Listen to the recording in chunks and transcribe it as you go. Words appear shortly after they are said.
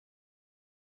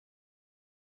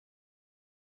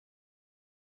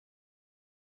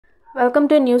Welcome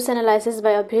to News Analysis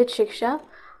by Abhit Shiksha.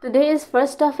 Today is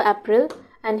 1st of April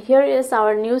and here is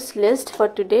our news list for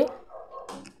today.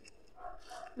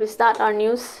 We start our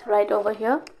news right over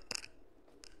here.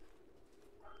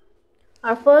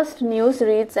 Our first news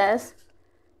reads as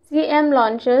CM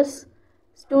launches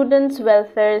Students'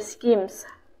 Welfare Schemes.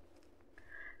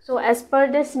 So as per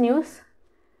this news,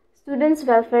 Students'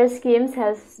 Welfare Schemes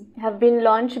have been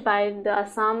launched by the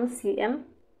Assam CM.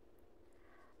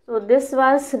 So this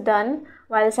was done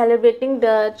while celebrating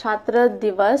the Chatra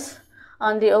Diwas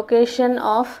on the occasion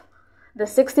of the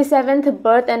 67th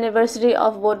birth anniversary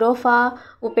of Bodofa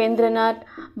Upendranath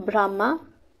Brahma.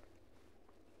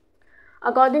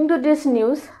 According to this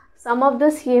news, some of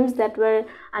the schemes that were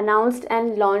announced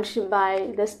and launched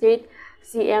by the state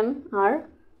CM are: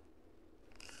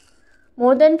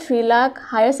 more than 3 lakh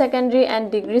higher secondary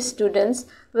and degree students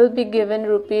will be given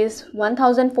rupees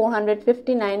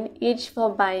 1,459 each for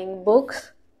buying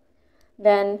books.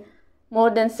 Then more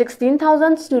than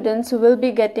 16,000 students will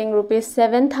be getting rupees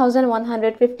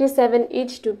 7,157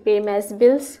 each to pay mess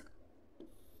bills.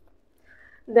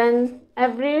 Then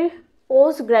every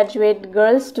postgraduate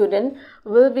girl student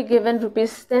will be given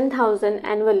rupees 10,000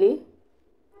 annually.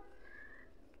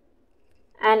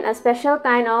 And a special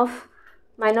kind of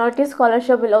minority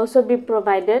scholarship will also be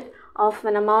provided of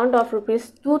an amount of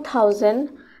rupees 2,000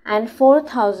 and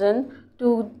 4,000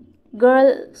 to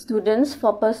girl students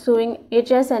for pursuing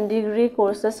HS and degree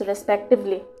courses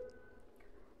respectively.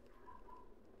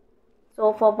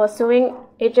 So for pursuing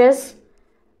HS,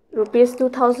 rupees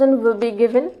 2,000 will be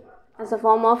given as a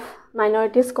form of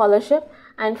minority scholarship,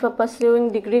 and for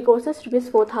pursuing degree courses, rupees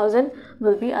 4,000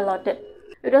 will be allotted.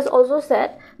 It was also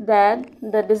said that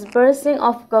the disbursing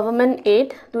of government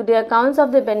aid to the accounts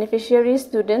of the beneficiary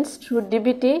students through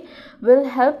DBT will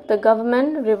help the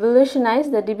government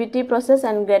revolutionize the DBT process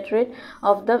and get rid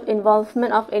of the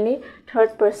involvement of any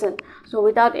third person. So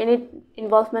without any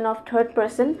involvement of third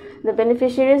person, the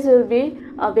beneficiaries will be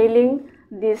availing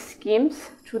these schemes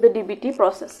through the DBT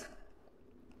process.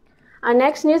 Our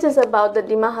next news is about the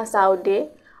Dima Hasao Day.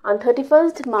 On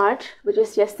 31st March, which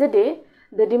is yesterday,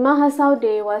 the Dima Hasao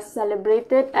Day was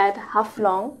celebrated at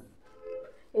Haflong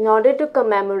in order to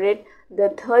commemorate the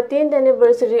 13th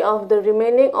anniversary of the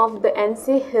remaining of the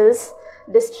NC Hills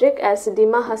district as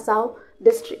Dima Hasao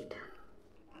district.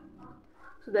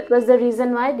 So that was the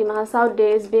reason why Dima Hasao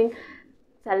Day is being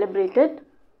celebrated.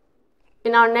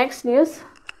 In our next news,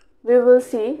 we will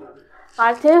see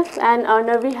Parthiv and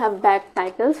Arnavi have bagged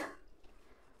titles.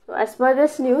 So as per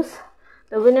this news,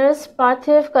 the winners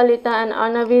Parthiv Kalita and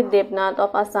Arnavi Debnath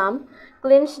of Assam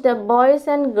clinched the boys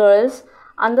and girls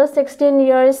under 16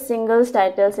 years singles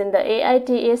titles in the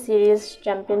AITA Series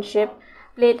Championship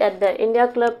played at the India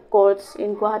Club courts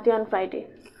in Guwahati on Friday.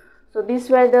 So these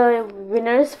were the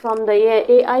winners from the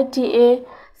AITA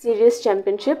Series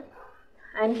Championship.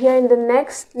 And here in the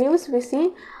next news, we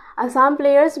see Assam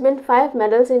players win 5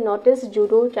 medals in Northeast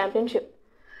Judo Championship.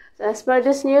 So as per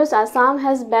this news, Assam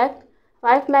has bagged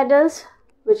 5 medals,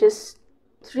 which is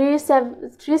 3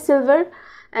 silver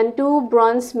and 2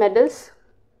 bronze medals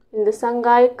in the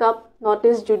Sangai Cup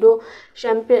Northeast Judo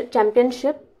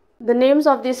Championship. The names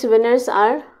of these winners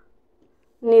are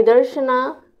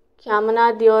Nidarshana,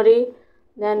 Kyamana Diori,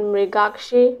 then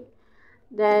Mrigakshi,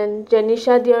 then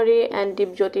Janisha Diori and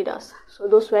Dipjyoti Das. So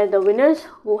those were the winners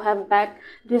who have bagged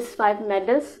these 5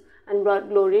 medals and brought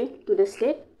glory to the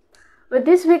state. With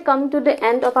this, we come to the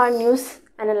end of our news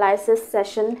analysis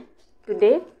session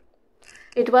today.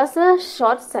 It was a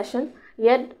short session,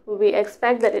 yet we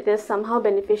expect that it is somehow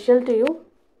beneficial to you.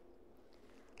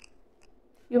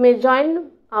 You may join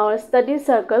our study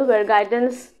circle where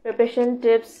guidance, preparation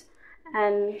tips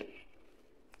and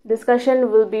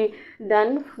discussion will be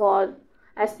done for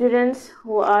aspirants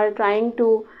who are trying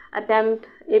to attempt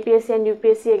APSC and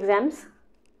UPSC exams.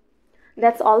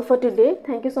 That's all for today.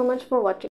 Thank you so much for watching.